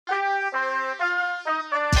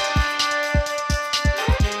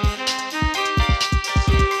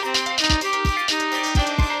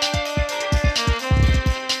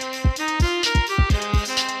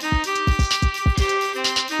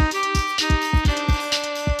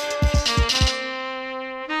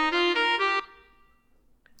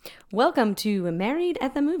Welcome to Married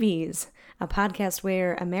at the Movies, a podcast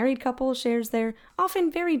where a married couple shares their often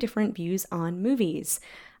very different views on movies.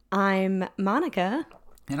 I'm Monica.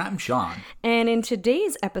 And I'm Sean. And in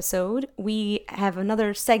today's episode, we have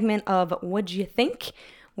another segment of What'd You Think?,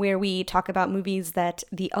 where we talk about movies that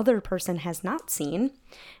the other person has not seen.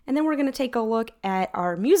 And then we're going to take a look at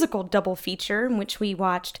our musical double feature, in which we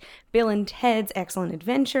watched Bill and Ted's Excellent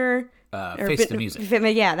Adventure. Face the Music.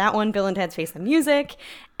 Yeah, that one, Bill and Ted's Face the Music,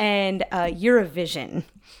 and Eurovision.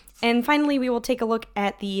 And finally, we will take a look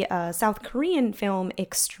at the South Korean film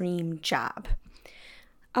Extreme Job.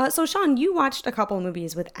 So, Sean, you watched a couple of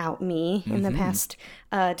movies without me in the past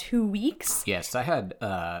 2 weeks. Yes, I had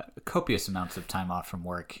copious amounts of time off from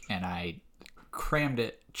work, and I crammed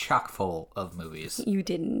it chock full of movies. You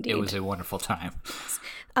did indeed. It was a wonderful time.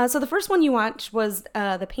 So the first one you watched was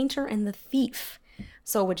The Painter and the Thief.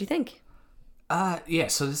 So what'd you think? Yeah,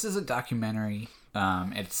 so this is a documentary.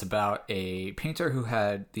 It's about a painter who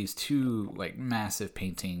had these two massive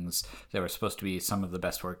paintings that were supposed to be some of the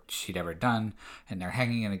best work she'd ever done, and they're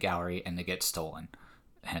hanging in a gallery and they get stolen.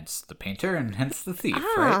 Hence the painter and hence the thief,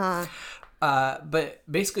 right? But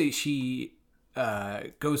basically she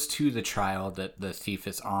goes to the trial that the thief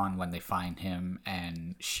is on when they find him,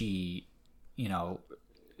 and she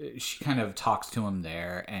kind of talks to him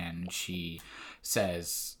there, and she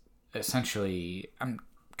says, essentially, I'm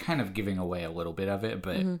kind of giving away a little bit of it,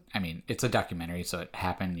 but I mean, it's a documentary, so it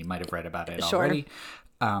happened. You might have read about it already.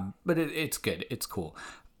 But it's good. It's cool.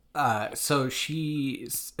 So she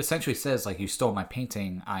essentially says, you stole my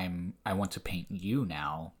painting. I want to paint you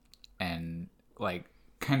now. And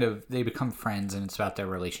kind of they become friends, and it's about their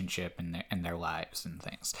relationship and their lives and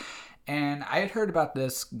things. And I had heard about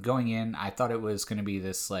this going in. I thought it was going to be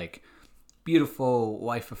this beautiful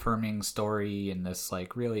life-affirming story and this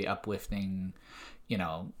really uplifting,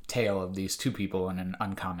 tale of these two people and an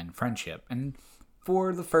uncommon friendship. And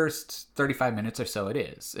for the first 35 minutes or so, it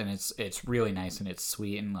is, and it's really nice and it's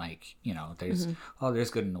sweet, and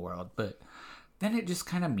there's good in the world, but then it just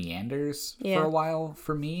kind of meanders for a while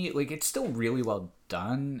for me. It's still really well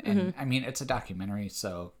done, and I mean, it's a documentary,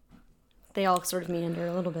 so they all sort of meander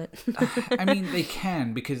a little bit. I mean, they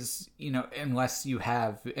can, because, unless you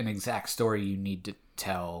have an exact story you need to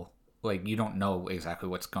tell, you don't know exactly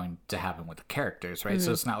what's going to happen with the characters, right?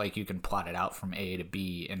 So it's not like you can plot it out from A to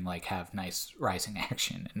B and, have nice rising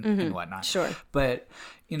action and whatnot. Sure. But,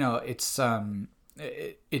 it's,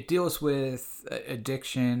 it deals with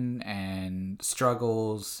addiction and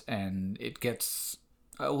struggles, and it gets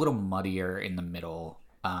a little muddier in the middle.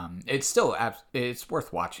 It's still it's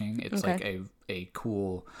worth watching. It's a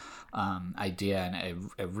cool idea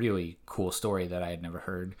and a really cool story that I had never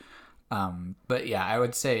heard. But yeah, I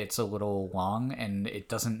would say it's a little long, and it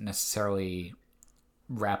doesn't necessarily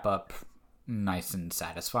wrap up nice and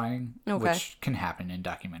satisfying, which can happen in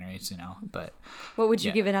documentaries, But what would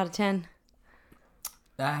you give it out of 10?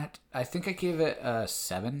 I think I gave it a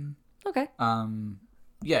 7. Okay.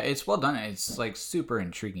 Yeah, it's well done. It's super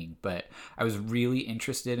intriguing, but I was really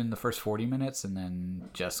interested in the first 40 minutes and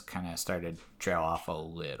then just kind of started to trail off a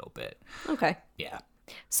little bit. Okay. Yeah.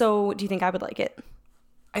 So do you think I would like it?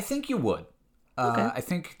 I think you would. Okay. I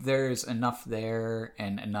think there's enough there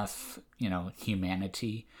and enough,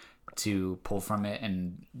 humanity to pull from it,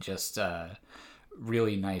 and just a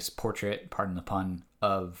really nice portrait, pardon the pun,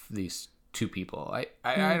 of these two people.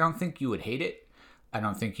 I don't think you would hate it. I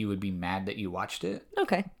don't think you would be mad that you watched it.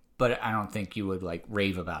 Okay. But I don't think you would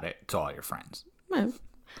rave about it to all your friends. Well,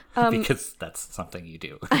 because that's something you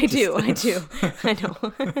do. I do. I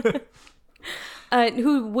know.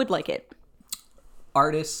 Who would like it?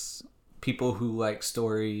 Artists, people who like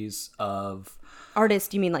stories of... Artists,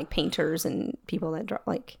 do you mean painters and people that draw?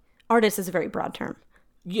 Artist is a very broad term.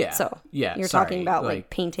 Yeah. So yeah, you're talking about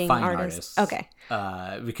painting fine artists. Okay.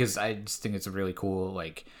 Because I just think it's a really cool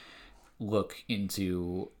look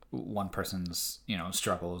into one person's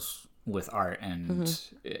struggles with art, and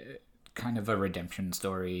kind of a redemption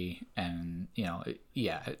story, and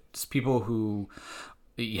it's people who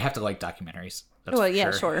you have to like documentaries.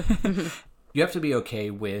 That's sure. You have to be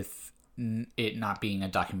okay with it not being a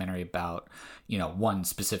documentary about one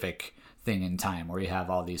specific thing in time, where you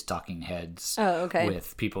have all these talking heads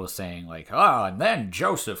with people saying and then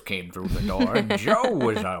Joseph came through the door and Joe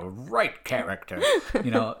was a right character.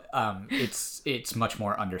 It's much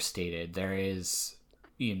more understated. There is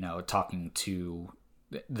talking to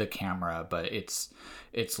the camera, but it's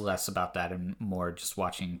less about that and more just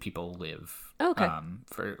watching people live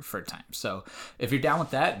for time. So if you're down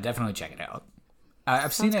with that, definitely check it out.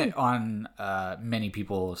 I've seen it on many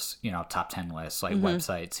people's, top 10 lists,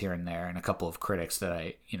 websites here and there, and a couple of critics that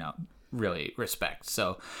I, really respect.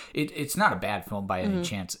 So it's not a bad film by any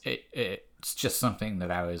chance. It's just something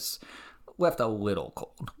that I was left a little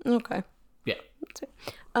cold. Okay. Yeah.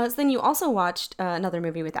 So then you also watched another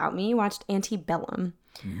movie without me. You watched Antebellum.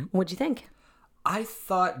 What'd you think? I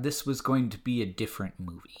thought this was going to be a different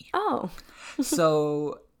movie. Oh.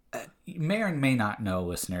 So, you may or may not know,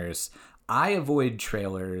 listeners, I avoid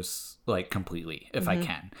trailers like completely if I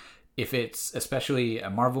can. If it's especially a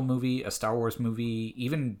Marvel movie, a Star Wars movie,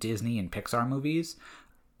 even Disney and Pixar movies,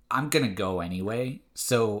 I'm going to go anyway.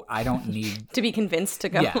 So I don't need to be convinced to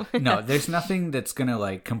go. Yeah, no, there's nothing that's going to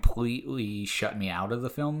like completely shut me out of the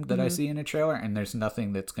film that I see in a trailer. And there's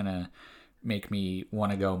nothing that's going to make me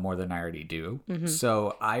want to go more than I already do.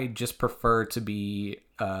 So I just prefer to be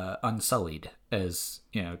unsullied, as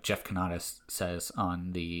Jeff Cannata says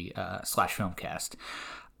on the Slash Filmcast.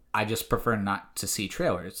 I just prefer not to see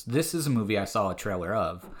trailers. This is a movie I saw a trailer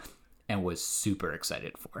of and was super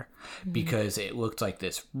excited for because it looked like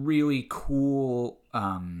this really cool,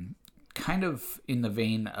 kind of in the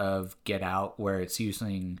vein of Get Out, where it's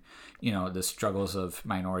using, the struggles of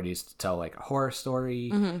minorities to tell like a horror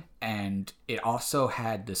story. And it also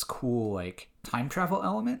had this cool like time travel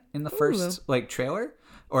element in the first like trailer,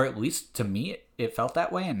 or at least to me it felt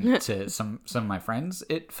that way, and to some of my friends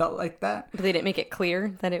it felt like that. But they didn't make it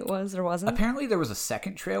clear that it was or wasn't? Apparently there was a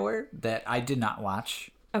second trailer that I did not watch.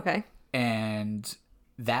 Okay. And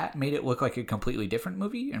that made it look like a completely different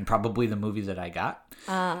movie, and probably the movie that I got.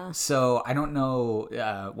 So I don't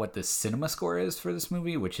know what the cinema score is for this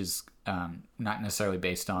movie, which is not necessarily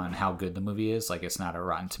based on how good the movie is. Like, it's not a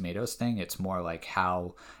Rotten Tomatoes thing. It's more like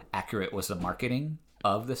how accurate was the marketing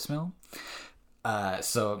of this film.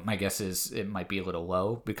 So my guess is it might be a little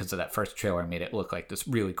low because of that first trailer made it look like this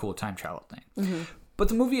really cool time travel thing. But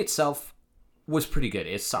the movie itself was pretty good.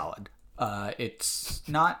 It's solid. It's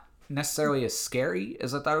not necessarily as scary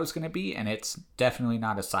as I thought it was going to be, and it's definitely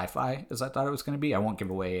not as sci-fi as I thought it was going to be. I won't give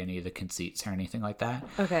away any of the conceits or anything like that.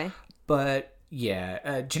 Okay. But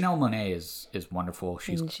yeah, Janelle Monáe is wonderful.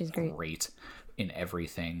 She's great in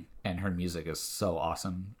everything, and her music is so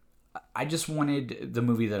awesome. I just wanted the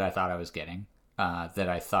movie that I thought I was getting, that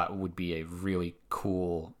I thought would be a really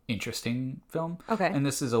cool, interesting film. Okay. And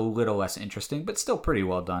this is a little less interesting, but still pretty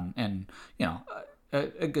well done, and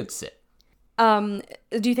a good sit.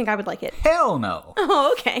 Do you think I would like it? Hell no.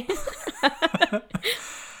 Oh, okay.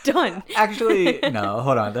 Done. Actually, no,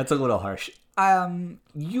 hold on. That's a little harsh.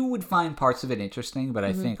 You would find parts of it interesting, but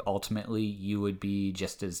I think ultimately you would be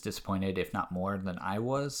just as disappointed, if not more, than I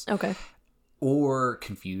was. Okay. Or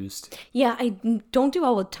confused. Yeah, I don't do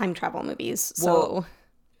all the time travel movies, so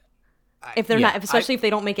if they're not, especially if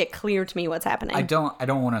they don't make it clear to me what's happening. I don't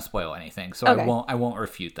want to spoil anything, so okay. I won't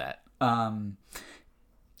refute that.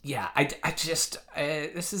 Yeah, I just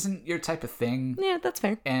this isn't your type of thing. Yeah, that's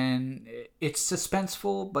fair. And it's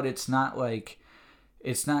suspenseful, but it's not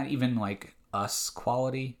even like Us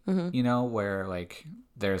quality, where like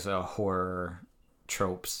there's a horror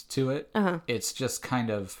tropes to it. It's just kind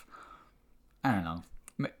of, I don't know.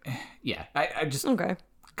 Yeah, I just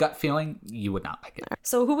gut feeling you would not like it.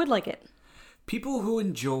 So who would like it? People who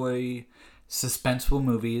enjoy suspenseful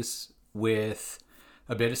movies with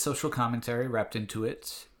a bit of social commentary wrapped into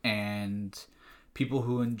it, and people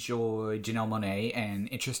who enjoy Janelle Monáe and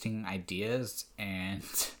interesting ideas, and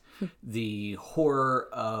the horror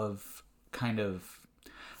of kind of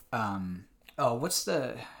what's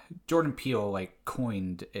the Jordan Peele like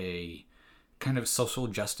coined a kind of social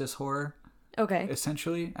justice horror. Okay.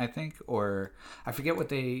 Essentially, I think, or I forget what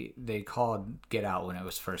they called Get Out when it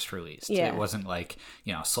was first released. Yeah. It wasn't like,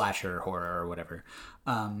 slasher horror or whatever.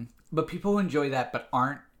 But people enjoy that, but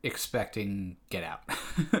aren't expecting Get Out.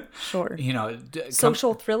 Sure.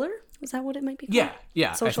 Social thriller? Is that what it might be called?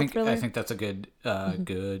 Yeah. Social thriller? I think that's a good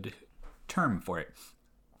good term for it.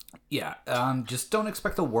 Yeah. Just don't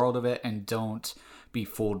expect the world of it, and don't be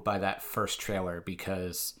fooled by that first trailer,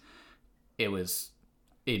 because it was,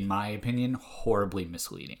 in my opinion, horribly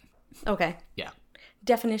misleading. Okay. Yeah.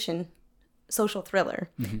 Definition: social thriller.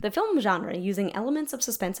 The film genre using elements of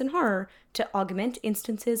suspense and horror to augment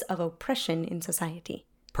instances of oppression in society.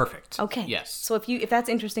 Perfect. Okay. Yes. So if that's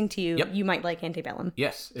interesting to you, you might like Antebellum.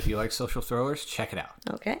 Yes. If you like social thrillers, check it out.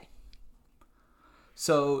 Okay.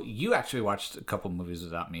 So you actually watched a couple movies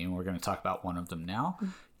without me, and we're going to talk about one of them now.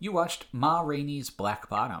 You watched Ma Rainey's Black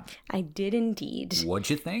Bottom. I did indeed. What'd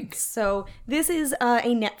you think? So this is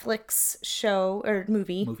a Netflix show or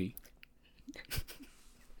movie.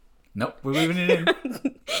 Nope, we're leaving it in.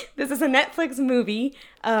 This is a Netflix movie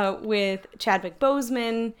with Chadwick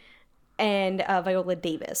Boseman and Viola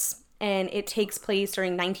Davis. and it takes place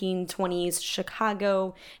during 1920s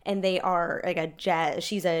Chicago, and they are like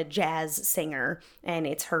she's a jazz singer, and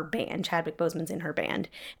it's her band. Chadwick Boseman's in her band,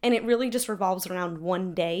 and it really just revolves around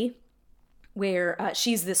one day where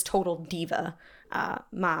she's this total diva.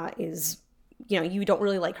 Ma is, you don't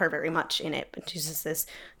really like her very much in it, but she's just this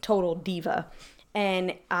total diva.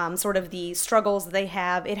 And sort of the struggles they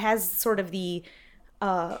have, it has sort of the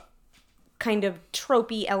kind of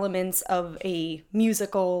tropey elements of a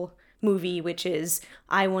musical movie, which is,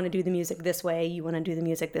 I want to do the music this way, you want to do the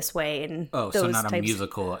music this way, and so not a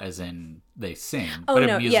musical as in they sing, but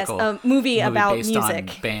a musical, a movie about based music,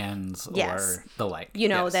 on bands or the like.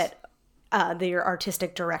 That their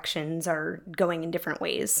artistic directions are going in different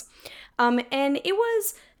ways, and it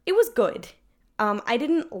was good. I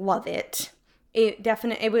didn't love it.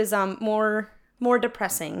 It was more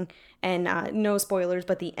depressing. And no spoilers,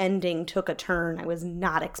 but the ending took a turn I was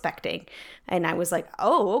not expecting. And I was like,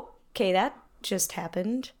 oh, okay, that just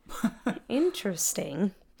happened.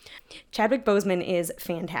 Interesting. Chadwick Boseman is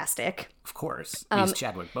fantastic. Of course. He's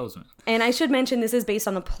Chadwick Boseman. And I should mention this is based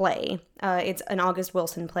on a play. It's an August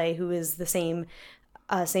Wilson play, who is the same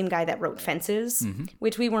guy that wrote Fences,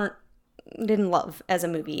 which we didn't love as a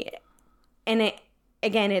movie. And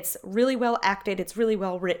Again, it's really well acted, it's really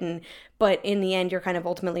well written, but in the end, you're kind of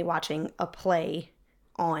ultimately watching a play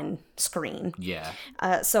on screen. Yeah.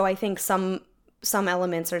 So I think some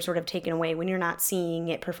elements are sort of taken away when you're not seeing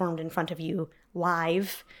it performed in front of you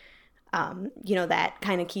live. That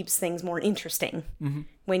kind of keeps things more interesting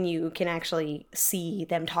when you can actually see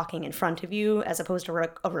them talking in front of you as opposed to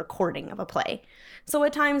a recording of a play. So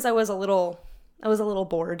at times I was a little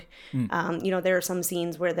bored. There are some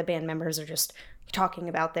scenes where the band members are just talking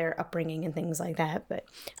about their upbringing and things like that.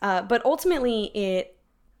 But ultimately,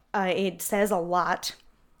 it says a lot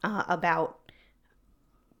about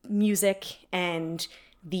music and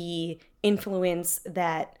the influence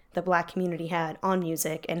that the Black community had on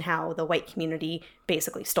music and how the white community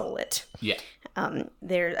basically stole it. Yeah.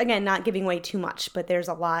 There, again, not giving away too much, but there's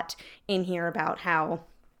a lot in here about how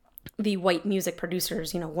the white music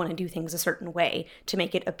producers, want to do things a certain way to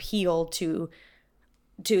make it appeal to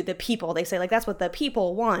the people. They say, like, that's what the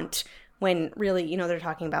people want, when really, they're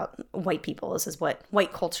talking about white people. This is what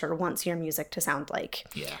white culture wants your music to sound like.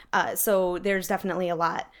 Yeah. So there's definitely a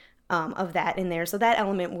lot of that in there. So that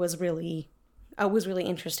element was really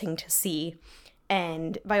interesting to see.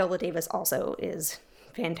 And Viola Davis also is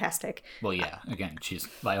fantastic. Well, yeah. Again, she's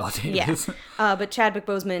Viola Davis. Yeah. But Chadwick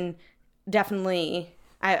Boseman definitely...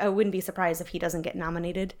 I wouldn't be surprised if he doesn't get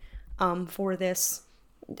nominated for this.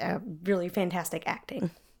 Really fantastic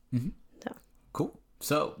acting. Mm-hmm. So. Cool.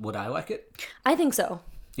 So, would I like it? I think so.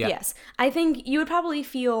 Yeah. Yes. I think you would probably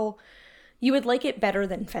feel you would like it better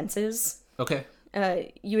than Fences. Okay.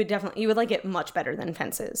 You would like it much better than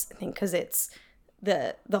Fences, I think, because it's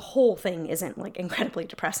the whole thing isn't like incredibly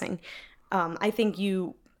depressing. I think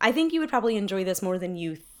you would probably enjoy this more than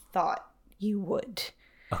you thought you would.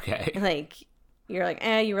 Okay. Like, you're like,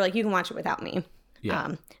 you were like, you can watch it without me.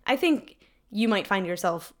 Yeah. I think you might find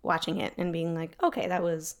yourself watching it and being like, okay, that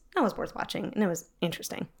was worth watching, and it was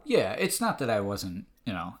interesting. Yeah, it's not that I wasn't,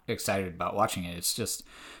 excited about watching it. It's just,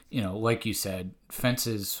 like you said,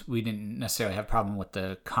 Fences, we didn't necessarily have a problem with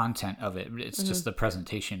the content of it. It's just the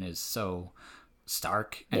presentation is so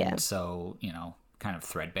stark and so, kind of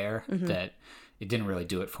threadbare that it didn't really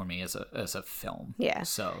do it for me as a film. Yeah.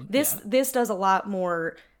 So this does a lot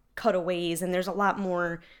more cutaways, and there's a lot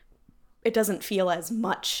more. It doesn't feel as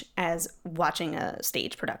much as watching a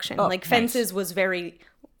stage production. Like Fences was very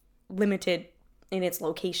limited in its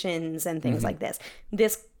locations and things like this.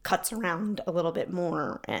 This cuts around a little bit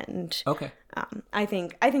more, and okay. I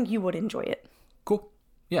think you would enjoy it. Cool.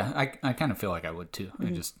 Yeah, I kind of feel like I would too. I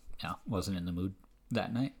just wasn't in the mood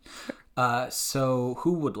that night. So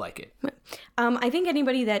who would like it? I think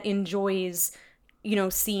anybody that enjoys,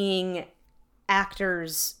 seeing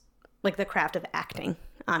actors, like the craft of acting,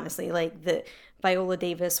 honestly, like the Viola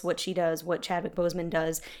Davis, what she does, what Chadwick Boseman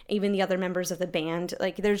does, even the other members of the band.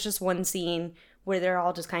 Like, there's just one scene where they're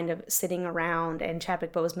all just kind of sitting around, and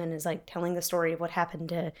Chadwick Boseman is like telling the story of what happened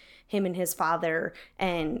to him and his father,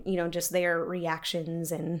 and just their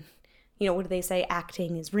reactions, and what do they say?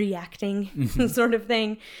 Acting is reacting, sort of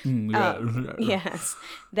thing. Yes,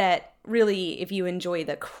 that really, if you enjoy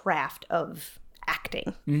the craft of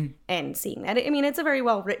acting and seeing that, it's a very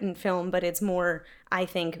well written film, but it's more, I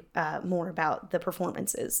think, more about the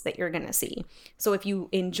performances that you're gonna see. So if you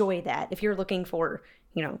enjoy that, if you're looking for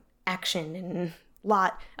action and a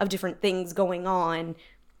lot of different things going on,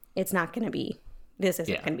 this isn't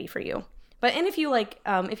gonna be for you. But and if you like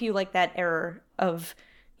that era of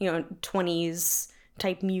 20s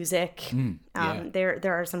type music. There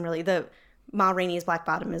are some really, the Ma Rainey's Black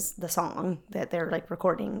Bottom is the song that they're like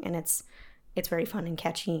recording, and it's very fun and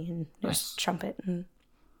catchy, and there's trumpet, and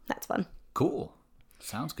that's fun. Cool.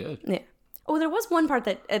 Sounds good. Yeah. Oh, there was one part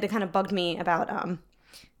that kind of bugged me about,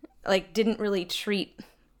 like, didn't really treat,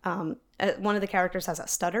 one of the characters has a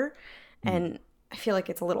stutter, and I feel like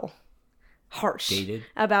it's a little harsh. Dated?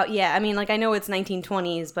 I mean, like, I know it's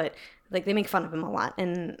 1920s, but, like, they make fun of him a lot,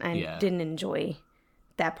 and I didn't enjoy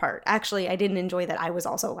that part. Actually, I didn't enjoy that I was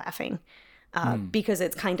also laughing, because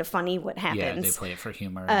it's kind of funny what happens. Yeah, they play it for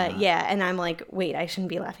humor. And I'm like, wait, I shouldn't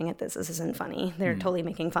be laughing at this. This isn't funny. They're totally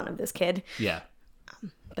making fun of this kid. Yeah.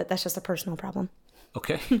 But that's just a personal problem.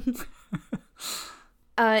 Okay.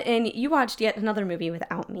 And you watched yet another movie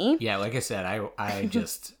without me. Yeah, like I said,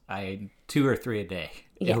 I 2 or 3 a day.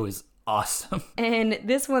 Yeah. It was awesome. And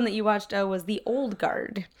this one that you watched was The Old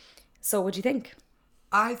Guard. So what'd you think?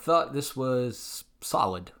 I thought this was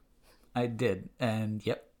solid. I did. And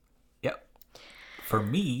yep. For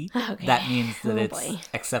me, that means that it's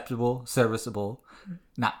acceptable, serviceable,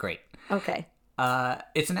 not great. Okay.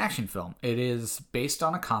 It's an action film. It is based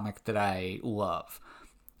on a comic that I love.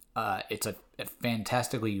 It's a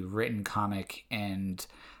fantastically written comic, and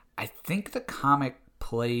I think the comic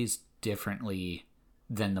plays differently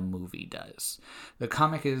than the movie does. The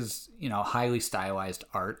comic is, highly stylized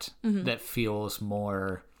art that feels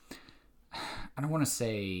more, I don't want to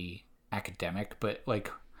say academic, but like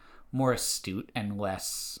more astute and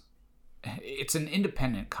less. It's an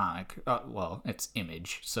independent comic. Well, it's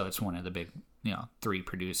Image, so it's one of the big 3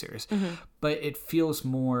 producers, but it feels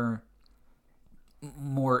more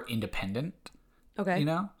independent. Okay.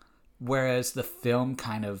 Whereas the film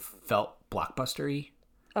kind of felt blockbustery.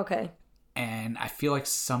 Okay. And I feel like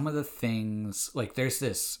some of the things, like there's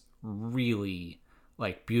this really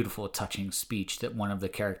like beautiful, touching speech that one of the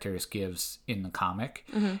characters gives in the comic,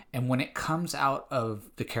 and when it comes out of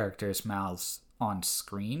the characters' mouths on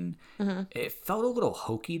screen, it felt a little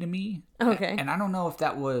hokey to me. Okay. And I don't know if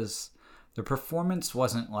that was, the performance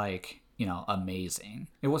wasn't like, amazing.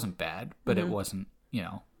 It wasn't bad, but it wasn't,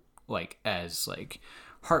 like as like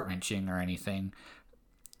heart-wrenching or anything.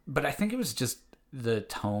 But I think it was just the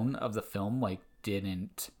tone of the film like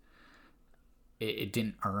didn't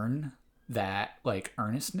earn that like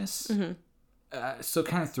earnestness. So it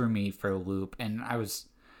kind of threw me for a loop, and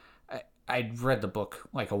I'd read the book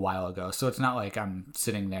like a while ago, so it's not like I'm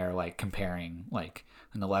sitting there like comparing, like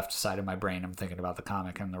on the left side of my brain I'm thinking about the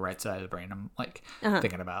comic, and on the right side of the brain I'm like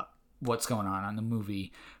thinking about what's going on the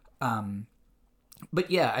movie.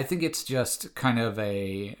 But yeah, I think it's just kind of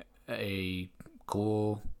a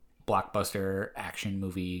cool blockbuster action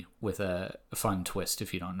movie with a fun twist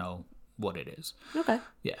if you don't know what it is. Okay.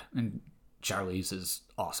 Yeah, and Charlize is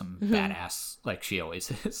awesome, badass, like she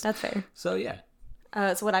always is. That's fair. So yeah.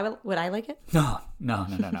 So would I like it? No.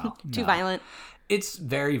 Too violent? It's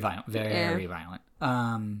very violent, very violent.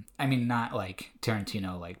 I mean, not like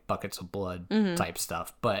Tarantino, like buckets of blood type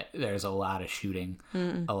stuff, but there's a lot of shooting,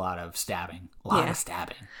 a lot of stabbing, of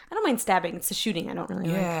stabbing. I don't mind stabbing. It's the shooting I don't really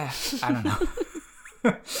like. Yeah, I don't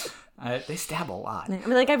know. They stab a lot. I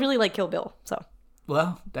mean, like I really like Kill Bill, so.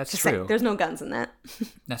 Well, that's true. Like, there's no guns in that.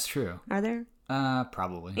 That's true. Are there?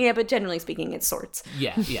 Probably. Yeah, but generally speaking, it's swords.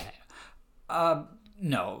 Yeah.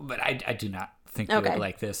 No, but I do not think you would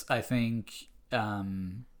like this. I think,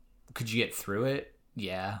 could you get through it?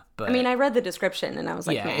 Yeah, but I mean, I read the description and I was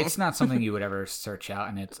like, yeah, it's not something you would ever search out,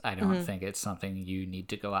 and I don't think it's something you need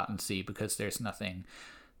to go out and see, because there's not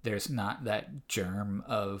that germ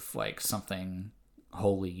of like something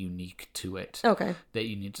wholly unique to it. Okay. That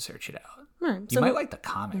you need to search it out. Right. You might like the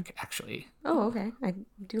comic, actually. Oh, okay. I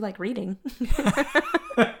do like reading.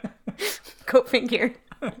 Go figure.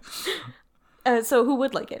 So who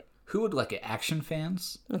would like it? Who would like it? Action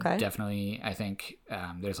fans. Okay. Definitely, I think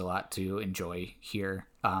there's a lot to enjoy here.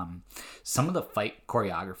 Some of the fight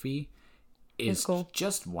choreography is cool.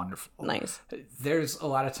 just wonderful. Nice. There's a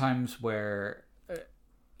lot of times where,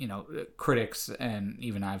 critics and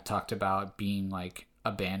even I've talked about being like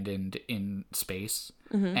abandoned in space.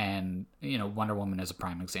 And, Wonder Woman is a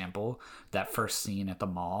prime example. That first scene at the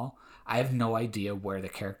mall, I have no idea where the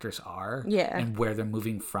characters are and where they're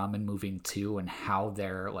moving from and moving to and how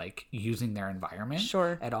they're like using their environment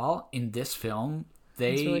at all. In this film,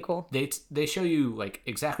 it's really cool. They show you like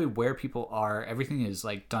exactly where people are. Everything is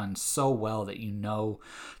like done so well that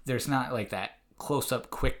there's not like that close up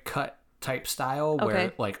quick cut type style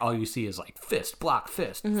where like all you see is like fist, block,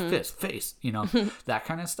 fist, fist, face, that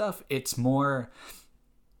kind of stuff. It's more,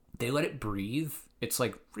 they let it breathe it's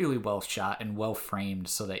like really well shot and well framed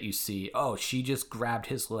so that you see, oh, she just grabbed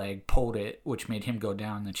his leg, pulled it, which made him go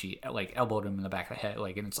down, then she like elbowed him in the back of the head,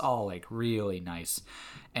 like, and it's all like really nice.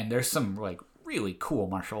 And there's some like really cool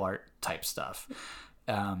martial art type stuff.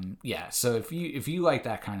 Yeah, so if you like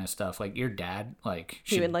that kind of stuff, like your dad, like,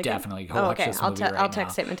 should definitely go watch this movie right now. I'll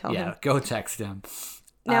text him and tell him. Yeah, go text him.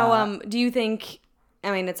 Now, do you think,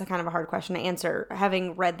 I mean, it's a kind of a hard question to answer.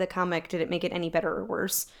 Having read the comic, did it make it any better or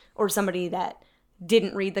worse? Or somebody that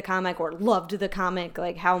didn't read the comic or loved the comic,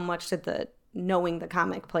 like, how much did the knowing the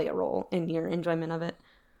comic play a role in your enjoyment of it?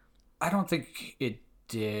 I don't think it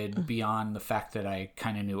did, beyond the fact that I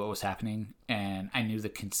kind of knew what was happening and I knew the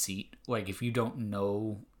conceit. Like, if you don't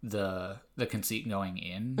know the conceit going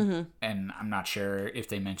in, and I'm not sure if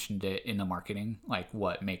they mentioned it in the marketing, like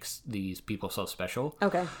what makes these people so special.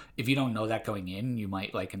 Okay. If you don't know that going in, you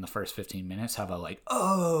might, like, in the first 15 minutes have a like,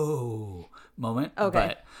 oh moment.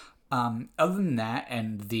 Okay. But other than that,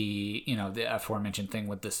 and the aforementioned thing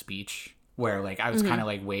with the speech, where like I was kind of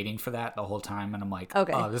like waiting for that the whole time, and I'm like,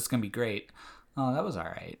 oh, this is gonna be great. Oh, that was all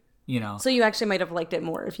right. So you actually might have liked it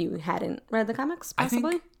more if you hadn't read the comics,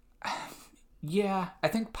 possibly? I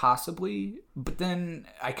think possibly. But then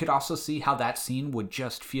I could also see how that scene would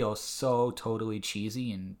just feel so totally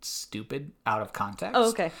cheesy and stupid out of context. Oh,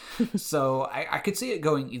 okay. So I could see it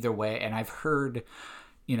going either way. And I've heard,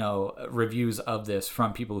 reviews of this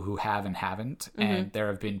from people who have and haven't. And there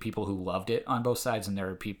have been people who loved it on both sides. And there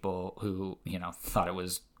are people who, thought it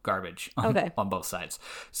was garbage on both sides.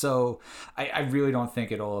 So I really don't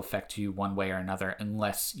think it'll affect you one way or another,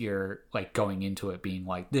 unless you're like going into it being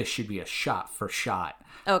like, this should be a shot for shot.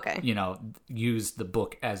 Okay. Use the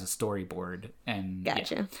book as a storyboard. And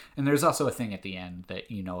gotcha. Yeah. And there's also a thing at the end that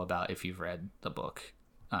about if you've read the book.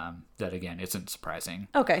 That again isn't surprising.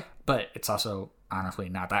 Okay. But it's also honestly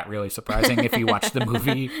not that really surprising if you watch the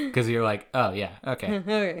movie, because you're like, oh yeah,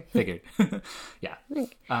 okay. Figured. Yeah.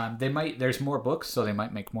 There's more books, so they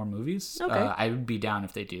might make more movies. Okay. I would be down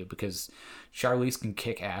if they do, because Charlize can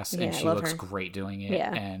kick ass and she looks great doing it.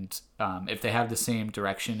 Yeah. And if they have the same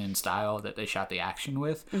direction and style that they shot the action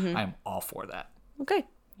with, I'm all for that. Okay,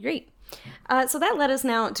 great. So that led us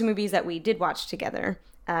now to movies that we did watch together,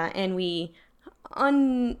 and we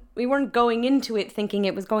weren't going into it thinking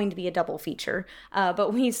it was going to be a double feature,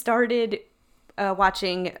 but we started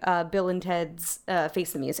watching Bill and Ted's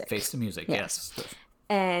Face the Music. Face the Music, yes.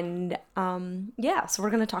 And so we're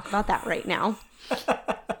going to talk about that right now.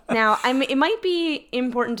 Now, it might be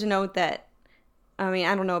important to note that, I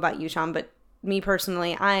don't know about you, Sean, but me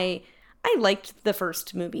personally, I liked the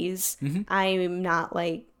first movies. I'm not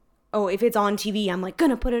like, oh, if it's on TV, I'm like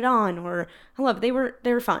gonna put it on, or I love it. They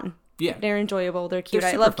were fun. Yeah. They're enjoyable. They're cute.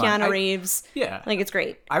 I love Keanu Reeves. Yeah. Like, it's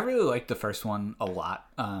great. I really liked the first one a lot.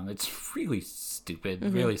 It's really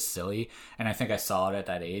stupid, really silly. And I think I saw it at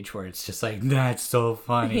that age where it's just like, that's so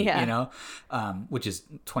funny, which is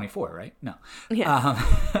 24, right? No. Yeah.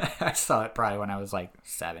 I saw it probably when I was like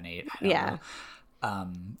 7, 8. I don't know.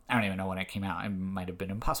 I don't even know when it came out. It might have been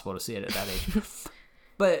impossible to see it at that age.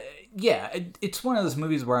 But yeah, it's one of those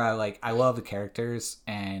movies where I love the characters,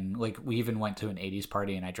 and like we even went to an 80s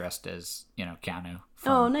party and I dressed as, Keanu.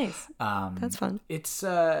 Oh, nice. That's fun. It's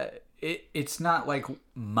not like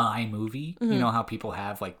my movie, how people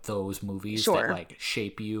have like those movies that like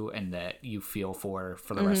shape you and that you feel for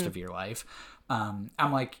the rest of your life. I'm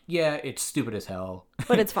like, yeah, it's stupid as hell,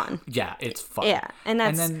 but it's fun. Yeah, it's fun. Yeah,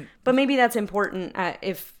 but maybe that's important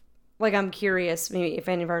if. Like, I'm curious, maybe if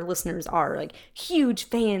any of our listeners are, like, huge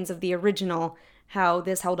fans of the original, how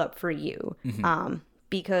this held up for you.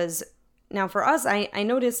 Because, now for us, I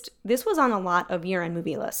noticed this was on a lot of year-end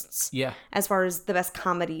movie lists. Yeah. As far as the best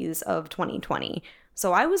comedies of 2020.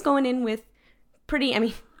 So I was going in with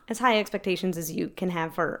as high expectations as you can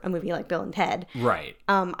have for a movie like Bill and Ted. Right.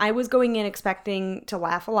 I was going in expecting to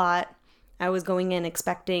laugh a lot. I was going in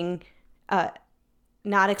expecting...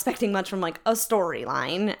 not expecting much from, like, a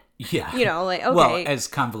storyline. Yeah. Like, okay. Well, as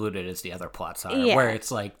convoluted as the other plots are, where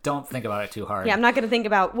it's like, don't think about it too hard. Yeah, I'm not going to think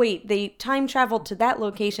about, wait, they time traveled to that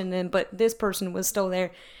location then, but this person was still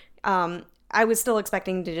there. I was still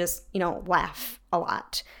expecting to just, laugh a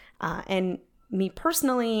lot. And me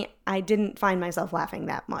personally, I didn't find myself laughing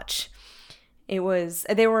that much. There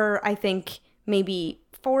were, I think, maybe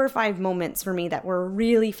 4 or 5 moments for me that were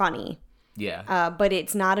really funny. Yeah. But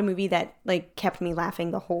it's not a movie that like kept me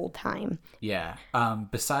laughing the whole time. Yeah.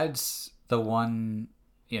 Besides the one,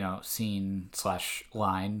 scene /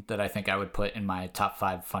 line that I think I would put in my top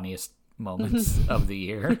 5 funniest moments of the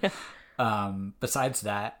year. Besides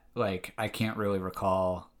that, like, I can't really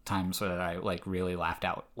recall times where I like really laughed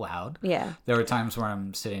out loud. Yeah. There were times where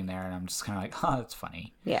I'm sitting there and I'm just kind of like, oh, that's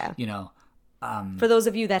funny. Yeah. For those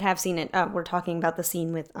of you that have seen it, we're talking about the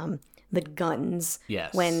scene with the guns.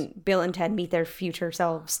 Yes. When Bill and Ted meet their future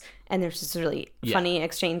selves, and there's this really funny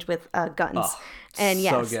exchange with guns. Oh, and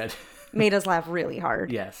yes, so good. made us laugh really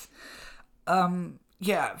hard. Yes.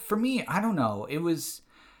 Yeah, for me, I don't know. It was,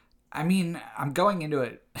 I mean, I'm going into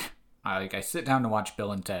it, I sit down to watch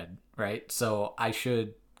Bill and Ted, right? So I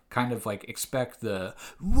should kind of like expect the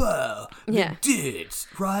whoa, the dits,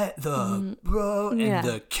 right? The bro and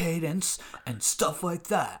the cadence and stuff like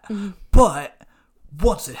that. But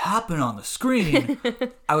once it happened on the screen,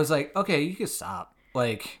 I was like, okay, you can stop.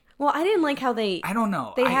 Like, well, I didn't like how they. I don't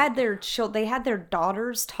know. They had their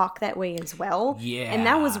daughters talk that way as well. Yeah, and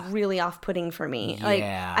that was really off-putting for me. Yeah. Like,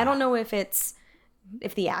 I don't know if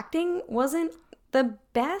the acting wasn't the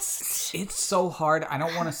best. It's so hard. I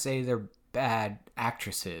don't want to say they're bad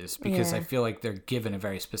actresses because I feel like they're given a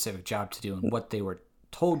very specific job to do, and what they were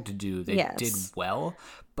told to do, they did well.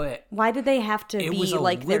 But why did they have to be like their dads? It was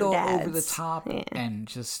a little over the top, and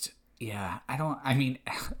just I mean,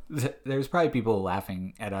 there's probably people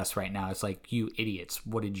laughing at us right now. It's like, you idiots,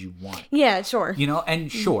 what did you want? Yeah, sure. You know,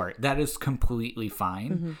 and sure, that is completely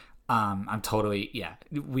fine. I'm totally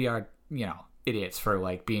we are, idiots for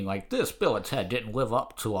like being like, this Bill and Ted didn't live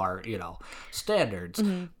up to our, standards.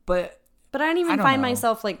 But I didn't even find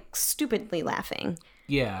myself like stupidly laughing.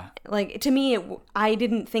 Yeah. Like, to me, I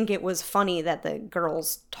didn't think it was funny that the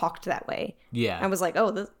girls talked that way. Yeah. I was like,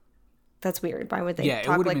 oh, that's weird. Why would they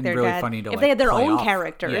talk like their really dad? Funny to, if they had their own off.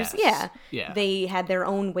 characters, they had their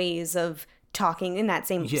own ways of talking in that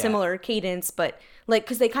similar cadence, but like,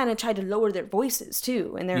 because they kind of tried to lower their voices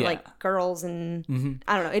too, and they're like girls, and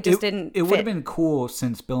I don't know, it just didn't. It would have been cool,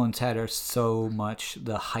 since Bill and Ted are so much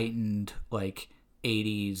the heightened like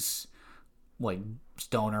 80s like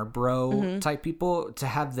stoner bro type people, to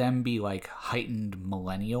have them be like heightened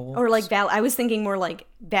millennial, or like I was thinking more like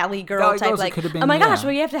Valley Girl type, like, been, oh my gosh,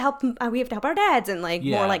 we have to help our dads, and like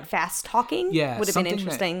more like fast talking. Would have been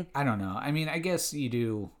interesting. I don't know. I mean, I guess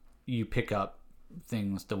you pick up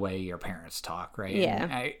things the way your parents talk, right? Yeah.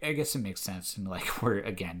 And I guess it makes sense, and like we're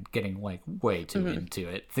again getting like way too into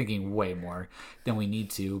it, thinking way more than we need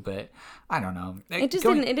to, but I don't know. It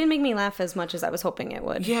didn't make me laugh as much as I was hoping it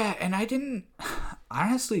would. Yeah, and I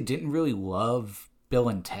honestly didn't really love Bill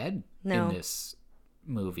and Ted in this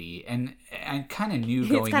movie, and I kind of knew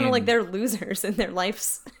going in. It's kind of like they're losers in their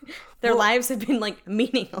lives. Their lives have been like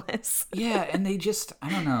meaningless. Yeah, and they just, I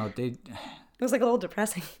don't know, it was like a little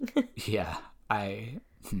depressing. Yeah.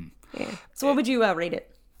 Yeah. So what would you rate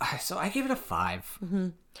it? So I gave it a 5.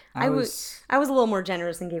 I was a little more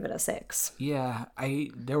generous and gave it a 6. Yeah,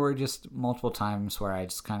 there were just multiple times where I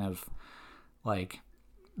just kind of like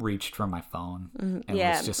reached for my phone. And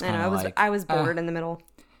was just kind of I was bored in the middle.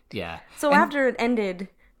 Yeah. So after it ended,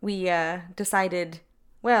 we decided,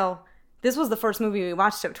 well, this was the first movie we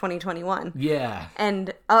watched of 2021. Yeah.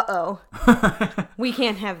 And we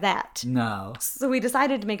can't have that. No. So we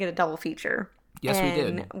decided to make it a double feature. Yes, we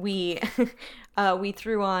did. We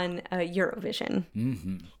threw on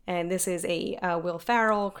Eurovision. And this is a Will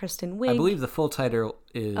Ferrell, Kristen Wiig. I believe the full title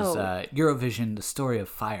is Eurovision: The Story of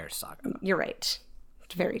Fire Saga. You're right.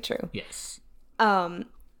 It's very true. Yes. And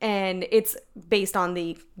it's based on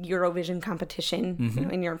the Eurovision competition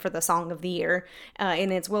in Europe for the Song of the Year.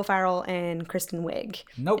 And it's Will Ferrell and Kristen Wiig.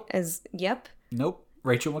 Nope. Nope.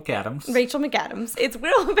 Rachel McAdams. It's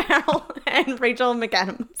Will Ferrell and Rachel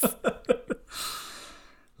McAdams.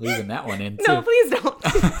 Leaving that one in, too. No, please don't.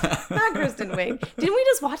 Not Kristen Wiig. Didn't we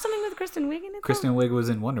just watch something with Kristen Wiig in it? Kristen Wiig was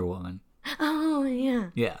in Wonder Woman. Oh, yeah.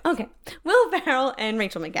 Yeah. Okay. Will Ferrell and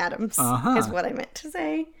Rachel McAdams is what I meant to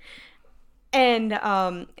say. And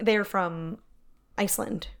they're from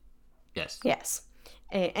Iceland. Yes. Yes.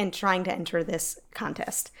 And trying to enter this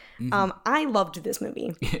contest. I loved this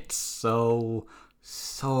movie. It's so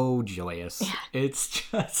joyous. Yeah. It's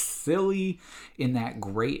just silly in that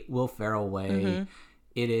great Will Ferrell way.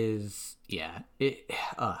 It is,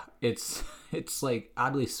 it's like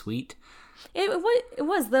oddly sweet. It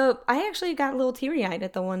was I actually got a little teary eyed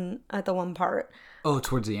at the one part. Oh,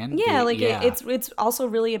 towards the end. Yeah, it's also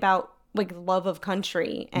really about like love of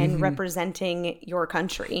country and representing your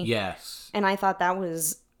country. Yes. And I thought that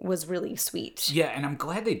was really sweet. Yeah, and I'm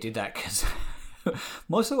glad they did that, because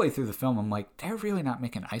most of the way through the film, I'm like, they're really not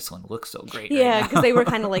making Iceland look so great. Yeah, because they were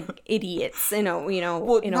kind of like idiots, in a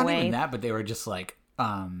well, in a way. Not even that, but they were just like,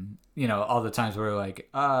 all the times where we're like,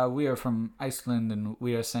 we are from Iceland and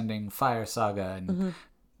we are sending Fire Saga, and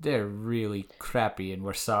they're really crappy and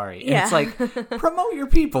we're sorry. And Yeah. it's like, promote your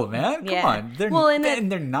people, man. Come on.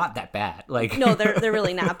 They're not that bad. Like, no, they're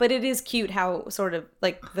really not. But it is cute how sort of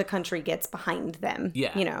like the country gets behind them.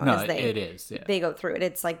 Yeah. You know, no, as it is. Yeah. they go through it.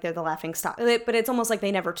 It's like they're the laughing stock. But it's almost like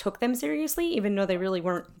they never took them seriously, even though they really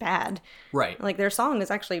weren't bad. Right. Like their song is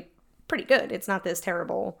actually pretty good. It's not this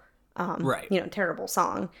terrible, right. terrible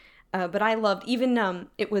song. But I loved even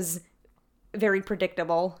it was very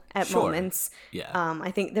predictable at moments. Yeah.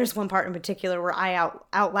 I think there's one part in particular where I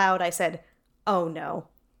out loud I said, "Oh no,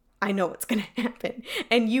 I know what's gonna happen,"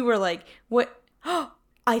 and you were like, "What? Oh,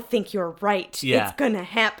 I think you're right. Yeah. It's gonna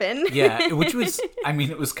happen." Yeah, which was, I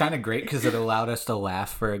mean, it was kind of great because it allowed us to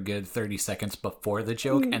laugh for a good 30 seconds before the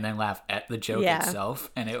joke and then laugh at the joke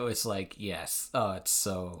itself. And it was like, yes, oh, it's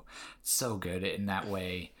so good in that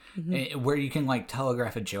way. Where you can like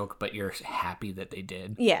telegraph a joke, but you're happy that they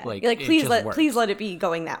did. Yeah, like please let it be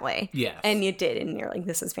going that way. Yes. And you did, and you're like,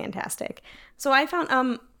 this is fantastic. So I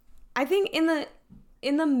found I think in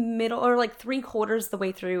the middle or like 3/4 the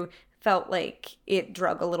way through felt like it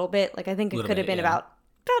drug a little bit. Like I think it could have been about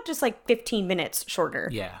just like 15 minutes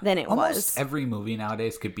shorter than it Almost was. Every movie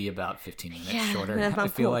nowadays could be about 15 minutes shorter. I'm I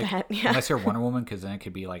feel cool with like, that, yeah. unless you're Wonder Woman, because then it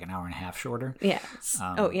could be like an hour and a half shorter. Yes.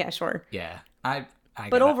 Oh yeah, sure. Yeah.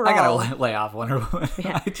 Overall, I gotta lay off Wonder Woman.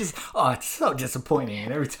 It's so disappointing,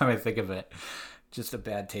 and every time I think of it, just a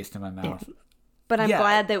bad taste in my mouth. But I'm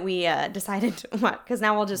glad that we decided to, because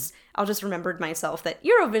now I'll just remembered myself that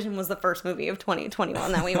Eurovision was the first movie of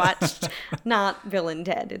 2021 that we watched, not Bill and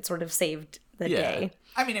Ted. It sort of saved the day.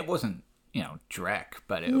 I mean, it wasn't, Drek,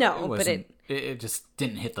 but it just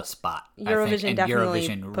didn't hit the spot. Eurovision definitely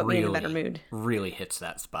put me in a better mood. Really hits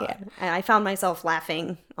that spot. Yeah, and I found myself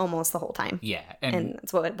laughing almost the whole time. Yeah, and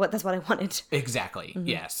that's what I wanted. Exactly.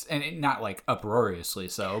 Yes, and not like uproariously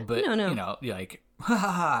so, but like ha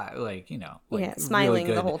ha ha, like smiling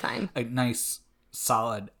really the whole time. A nice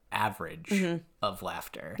solid average of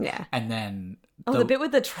laughter. Yeah, and then the bit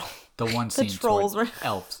with the troll. The one scene trolls were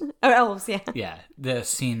elves. Oh, elves, yeah. Yeah, the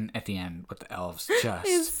scene at the end with the elves just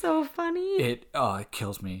is so funny. It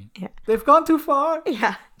kills me. Yeah, they've gone too far.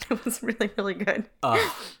 Yeah, it was really really good.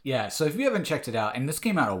 Yeah. So if you haven't checked it out, and this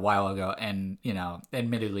came out a while ago, and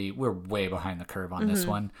admittedly we're way behind the curve on this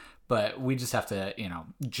one, but we just have to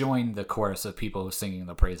join the chorus of people singing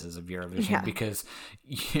the praises of Eurovision because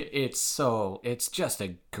it's just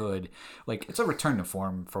a good, like, it's a return to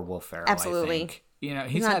form for Will Ferrell. Absolutely. I think.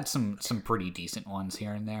 He's had some pretty decent ones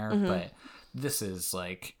here and there, but this is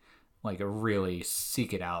like a really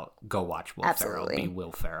seek it out, go watch Will Ferrell, be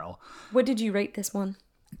Will Ferrell. What did you rate this one?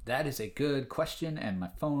 That is a good question, and my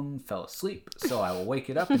phone fell asleep, so I will wake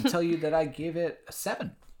it up and tell you that I gave it a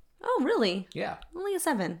 7. Oh, really? Yeah. Only a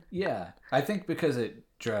 7. Yeah. I think because it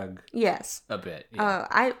drug a bit.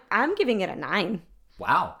 Yeah. I'm giving it a 9.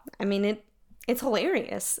 Wow. I mean, it's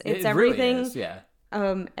hilarious. It's everything. Really is, yeah.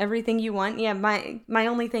 Everything you want. Yeah, my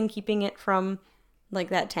only thing keeping it from like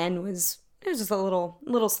that 10 was it was just a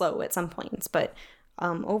little slow at some points, but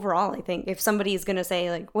overall I think if somebody is going to say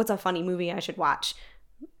like what's a funny movie I should watch,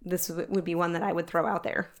 this would be one that I would throw out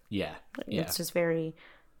there. Yeah. It's just very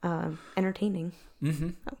entertaining.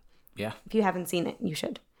 Mhm. So, yeah. If you haven't seen it, you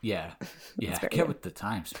should. Yeah. Yeah, get good with the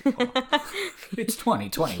times, people. It's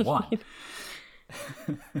 2021.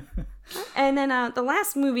 And then the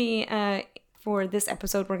last movie for this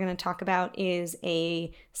episode we're going to talk about is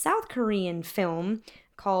a South Korean film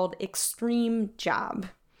called Extreme Job.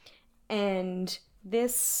 And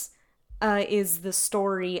this is the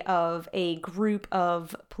story of a group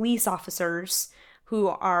of police officers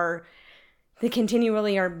who they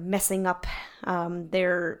continually are messing up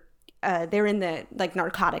they're in the like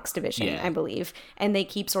narcotics division, I believe, and they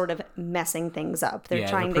keep sort of messing things up. They're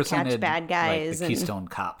trying to catch bad guys, like the Keystone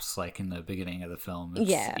Cops, like in the beginning of the film.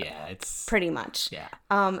 It's pretty much.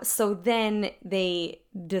 Yeah. So then they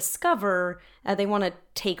discover they want to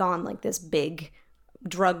take on like this big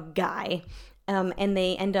drug guy, and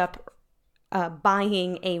they end up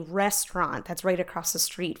buying a restaurant that's right across the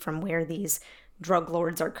street from where these drug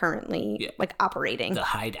lords are currently like operating. The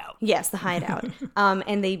Hideout. Yes, the Hideout.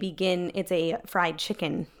 And they begin, it's a fried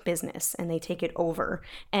chicken business, and they take it over.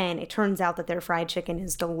 And it turns out that their fried chicken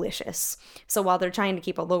is delicious. So while they're trying to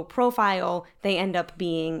keep a low profile, they end up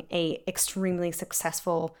being a extremely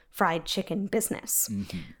successful fried chicken business.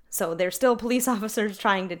 Mm-hmm. So they're still police officers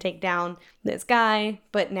trying to take down this guy,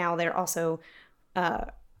 but now they're also,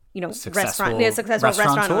 successful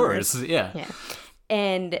restaurant owners. Yeah.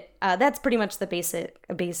 And that's pretty much the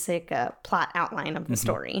basic plot outline of the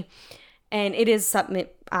story. And it is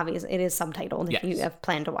obvious. It is subtitled if Yes. you have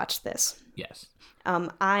planned to watch this. Yes.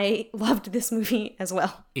 I loved this movie as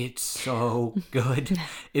well. It's so good.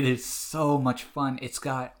 It is so much fun. It's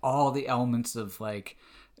got all the elements of like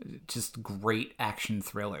just great action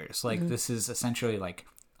thrillers. Like this is essentially like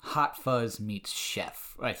Hot Fuzz meets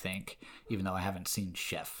Chef, I think, even though I haven't seen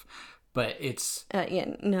Chef. But it's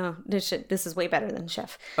Yeah, no, this is way better than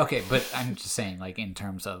Chef. okay, but I'm just saying like in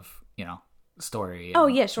terms of, story and, Oh,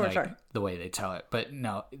 yeah, sure, like, sure. the way they tell it. But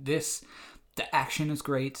no, the action is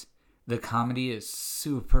great. The comedy is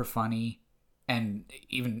super funny, and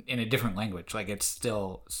even in a different language, like it's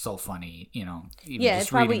still so funny, even Yeah, just it's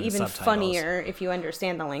probably reading the even subtitles. funnier if you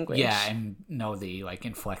understand the language. Yeah, and know the like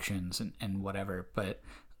inflections and whatever. But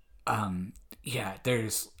yeah,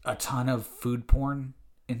 there's a ton of food porn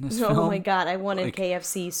in this film. Oh my god, I wanted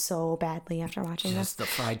KFC so badly after watching this. Just the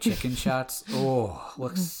fried chicken shots. Oh,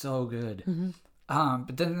 looks so good.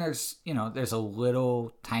 But then there's a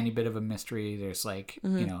little tiny bit of a mystery. There's like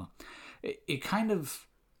it kind of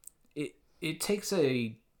it takes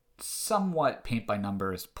a somewhat paint by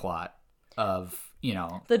numbers plot of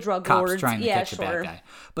The drug cops lords. trying to Yeah, catch a bad guy.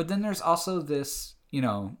 But then there's also this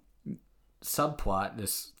subplot,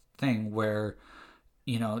 this thing where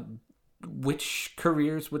which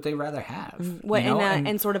careers would they rather have?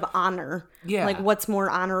 And sort of honor. Yeah. Like, what's more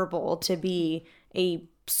honorable, to be a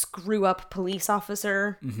screw up police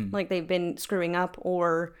officer, like they've been screwing up,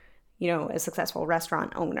 or, a successful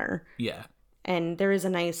restaurant owner? Yeah. And there is a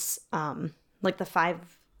nice, like the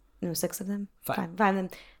six of them? Five of them.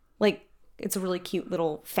 Like, it's a really cute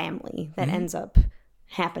little family that ends up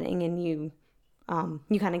happening, and you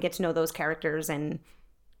kind of get to know those characters and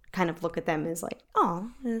kind of look at them as like,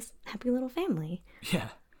 oh, this happy little family. Yeah.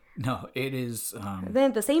 No, it is. Then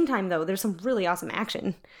at the same time, though, there's some really awesome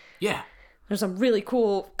action. Yeah. There's some really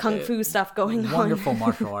cool kung fu stuff going on. Wonderful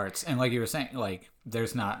martial arts. And like you were saying, like,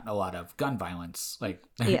 there's not a lot of gun violence. Like,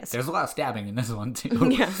 Yes. there's a lot of stabbing in this one, too.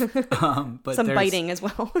 Yeah. But Some there's- biting as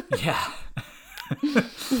well. Yeah.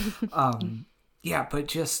 Yeah, but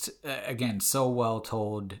just, again, so well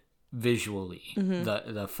told visually.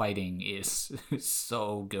 The fighting is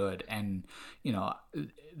so good. And,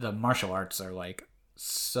 the martial arts are, like,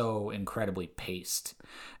 so incredibly paced.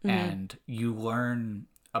 And you learn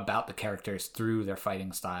about the characters through their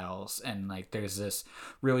fighting styles, and like there's this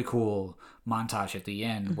really cool montage at the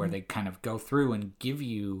end where they kind of go through and give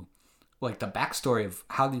you like the backstory of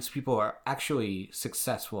how these people are actually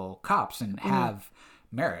successful cops and have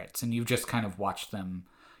merits, and you just kind of watch them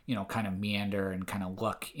kind of meander and kind of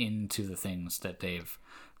look into the things that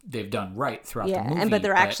they've done right throughout the movie. But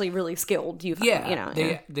they're actually really skilled.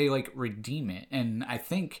 They like redeem it, and I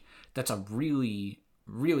think that's a really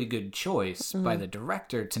good choice by the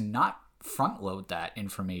director to not front load that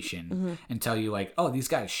information and tell you like, oh, these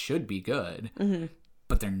guys should be good,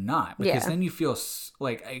 but they're not, because then you feel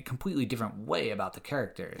like a completely different way about the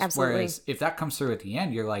characters. Absolutely. Whereas if that comes through at the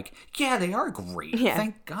end, you're like, yeah, they are great.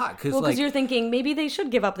 Thank God. Because you're thinking maybe they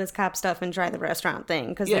should give up this cop stuff and try the restaurant thing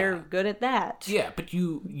because they're good at that. Yeah, but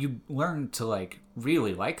you learn to like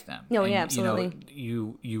really like them. Oh, and, yeah, absolutely.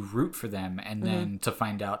 You root for them, and then to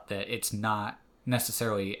find out that it's not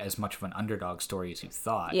necessarily as much of an underdog story as you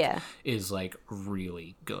thought is like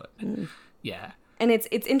really good. Yeah. And it's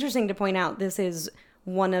interesting to point out this is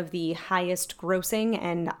one of the highest grossing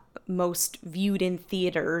and most viewed in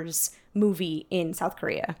theaters movie in South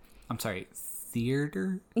Korea. I'm sorry,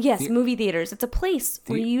 theater? Yes, movie theaters. It's a place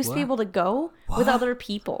where you used to be able to go with other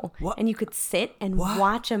people and you could sit and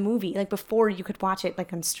watch a movie. Like before you could watch it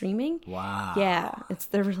like on streaming. Wow. Yeah,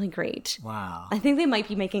 they're really great. Wow. I think they might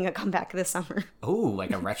be making a comeback this summer. Oh, like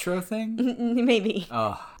a retro thing? Maybe.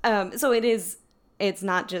 Oh. So it's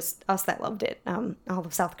not just us that loved it. All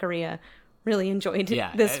of South Korea really enjoyed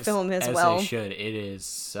this film as well. They should. It is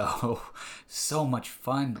so much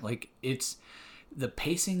fun. Like the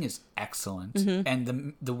pacing is excellent,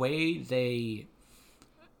 and the way they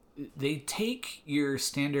take your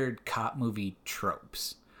standard cop movie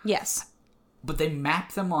tropes, yes, but they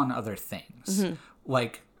map them on other things,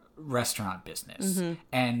 like restaurant business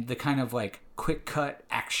and the kind of like quick cut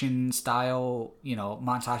action style,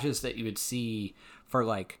 montages that you would see for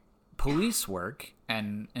like police work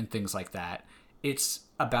and things like that. It's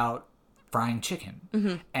about frying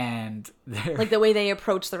chicken, and they're like the way they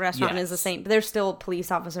approach the restaurant is the same, but they're still police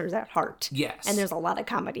officers at heart. Yes. And there's a lot of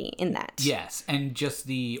comedy in that. Yes. And just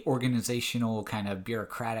the organizational kind of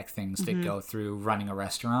bureaucratic things that go through running a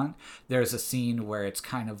restaurant. There's a scene where it's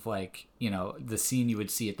kind of like the scene you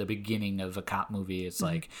would see at the beginning of a cop movie. It's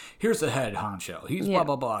like, here's the head honcho. He's blah,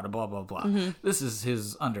 blah, blah, blah, blah, blah. This is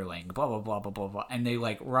his underling, blah, blah, blah, blah, blah, blah. And they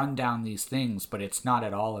like run down these things, but it's not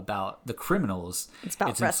at all about the criminals.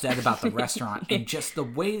 It's instead about the restaurant. And just the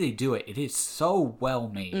way they do it, it is so well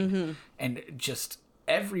made. And just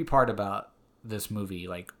every part about this movie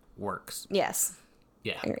like works. Yes.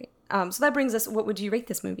 Yeah. Great. So that brings us, what would you rate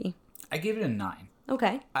this movie? I gave it a 9.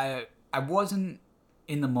 Okay. I wasn't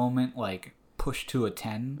in the moment like pushed to a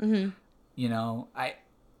 10.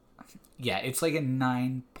 It's like a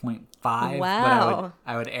 9.5. Wow.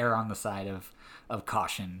 But I would err on the side of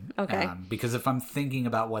caution. Okay. Because if I'm thinking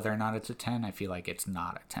about whether or not it's a 10, I feel like it's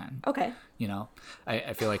not a 10. Okay.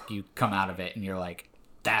 I feel like you come out of it and you're like,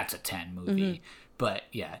 that's a 10 movie. But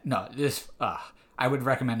yeah, no, this I would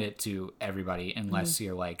recommend it to everybody unless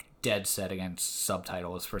you're like dead set against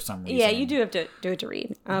subtitles for some reason. Yeah, you do have to do it to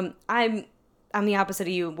read. I'm the opposite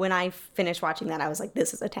of you. When I finished watching that, I was like,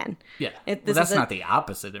 this is a 10. Yeah. That's not the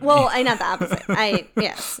opposite of me. Well, not the opposite.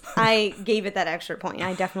 I gave it that extra point.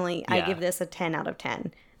 I give this a 10 out of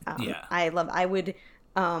 10. I would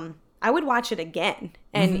watch it again.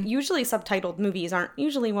 And usually subtitled movies aren't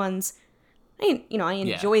usually ones, I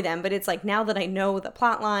enjoy them, but it's like now that I know the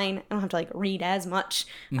plot line, I don't have to like read as much.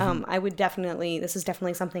 I would this is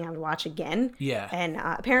definitely something I would watch again. Yeah. And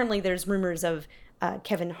apparently there's rumors of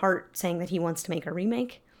Kevin Hart saying that he wants to make a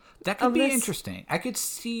remake. That could be interesting. I could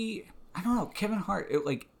see, I don't know, Kevin Hart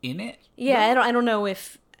in it. Yeah, I don't know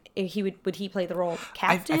if he would he play the role of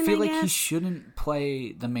Captain. I feel like he shouldn't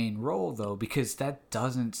play the main role though, because that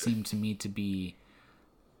doesn't seem to me to be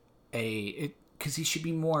because he should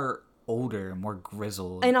be more older, more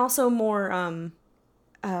grizzled, and also more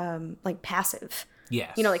like passive.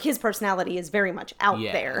 Yes. Like his personality is very much out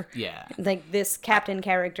there. Yeah. Like this captain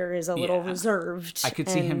character is a little reserved. I could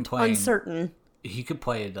see him playing uncertain. He could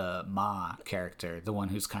play the Ma character, the one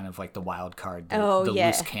who's kind of like the wild card, the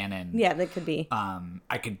loose cannon. Yeah, that could be.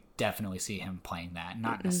 I could definitely see him playing that,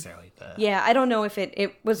 not necessarily the. Yeah, I don't know if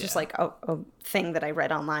it was just like a thing that I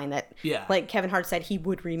read online that like Kevin Hart said he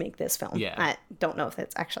would remake this film. Yeah. I don't know if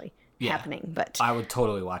that's actually happening, but I would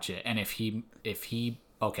totally watch it. And if he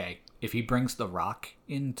brings The Rock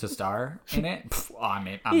in to star in it, I'm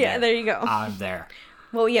there you go. I'm there.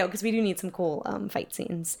 Well, yeah, because we do need some cool fight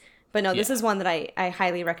scenes. But no, this is one that I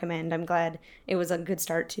highly recommend. I'm glad it was a good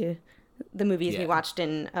start to the movies we watched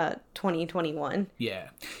in 2021. Yeah.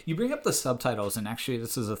 You bring up the subtitles, and actually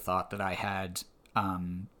this is a thought that I had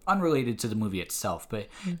unrelated to the movie itself, but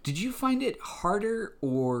did you find it harder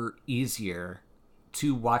or easier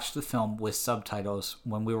to watch the film with subtitles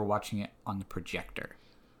when we were watching it on the projector?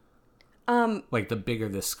 Like the bigger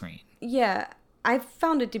the screen. Yeah, I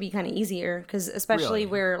found it to be kind of easier because especially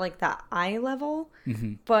where like the eye level,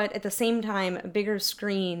 but at the same time, a bigger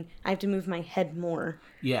screen, I have to move my head more.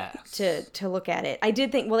 Yeah. To look at it. I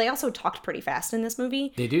did think, well, they also talked pretty fast in this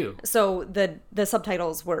movie. They do. So the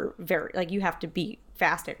subtitles were very, like, you have to be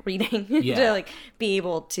fast at reading to like be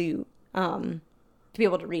able to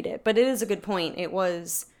read it. But it is a good point. It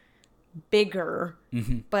was bigger,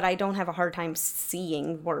 but I don't have a hard time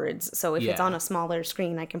seeing words. So if it's on a smaller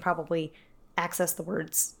screen, I can probably access the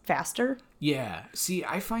words faster. Yeah. See,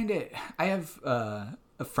 I find it, I have a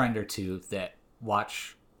friend or two that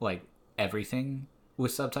watch like everything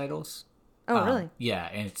with subtitles. Oh, really? Yeah,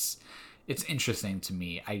 and it's interesting to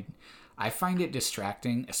me. I find it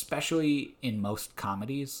distracting, especially in most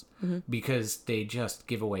comedies, because they just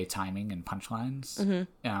give away timing and punchlines.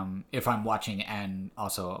 If I'm watching and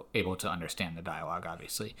also able to understand the dialogue,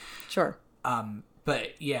 obviously. Sure. But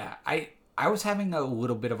yeah, I was having a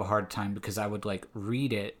little bit of a hard time because I would like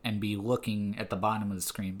read it and be looking at the bottom of the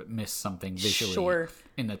screen but miss something visually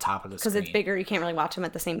in the top of the screen. Because it's bigger, you can't really watch them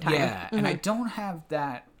at the same time. Yeah, and I don't have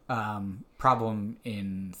that problem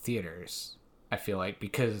in theaters, I feel like,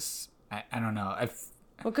 because I don't know.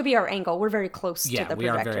 Well, it could be our angle. We're very close to the projector.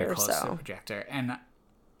 Yeah, we are very close to the projector. And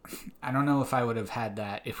I don't know if I would have had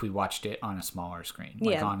that if we watched it on a smaller screen,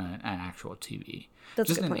 like on an actual TV. That's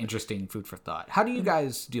just a good an point. Interesting food for thought. How do you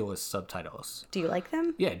guys deal with subtitles? Do you like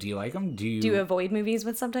them? Yeah, do you like them? Do you avoid movies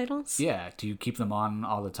with subtitles? Yeah, do you keep them on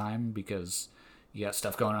all the time because you got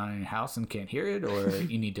stuff going on in your house and can't hear it, or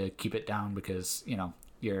you need to keep it down because, you know,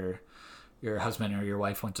 your husband or your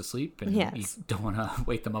wife went to sleep and you don't want to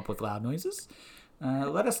wake them up with loud noises?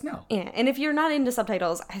 Let us know. Yeah, and if you're not into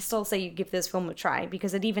subtitles, I still say you give this film a try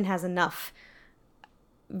because it even has enough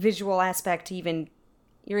visual aspect to even,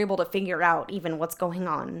 you're able to figure out even what's going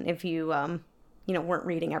on if you, weren't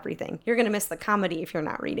reading everything. You're going to miss the comedy if you're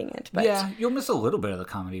not reading it. But yeah, you'll miss a little bit of the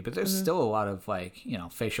comedy, but there's still a lot of, like, you know,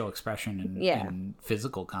 facial expression and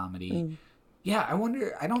physical comedy Yeah, I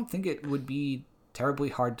wonder. I don't think it would be terribly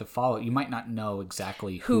hard to follow. You might not know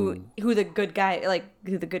exactly who the good guy, like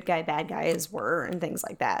who the good guy, bad guys were, and things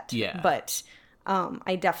like that. Yeah. But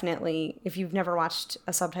I definitely, if you've never watched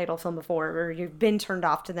a subtitle film before, or you've been turned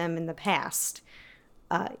off to them in the past,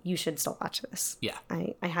 you should still watch this. Yeah.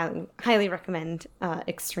 I highly recommend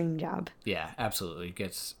Extreme Job. Yeah, absolutely. It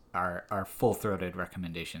gets our full-throated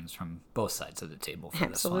recommendations from both sides of the table for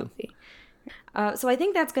this one. Absolutely. So I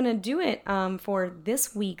think that's going to do it for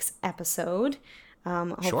this week's episode.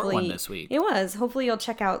 Short one this week. It was. Hopefully you'll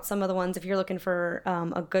check out some of the ones if you're looking for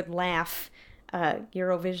a good laugh.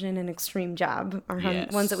 Eurovision and Extreme Job are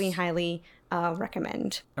ones that we highly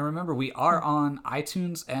recommend. And remember, we are on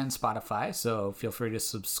iTunes and Spotify, so feel free to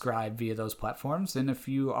subscribe via those platforms. And if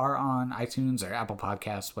you are on iTunes or Apple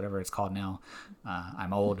Podcasts, whatever it's called now,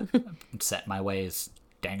 I'm old, I'm set in my ways,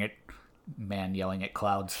 dang it, man yelling at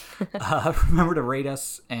clouds. Remember to rate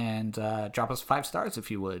us and drop us 5 stars if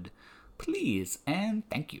you would, please, and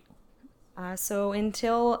thank you. So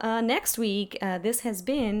until next week, this has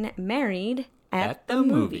been Married at the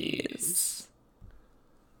Movies.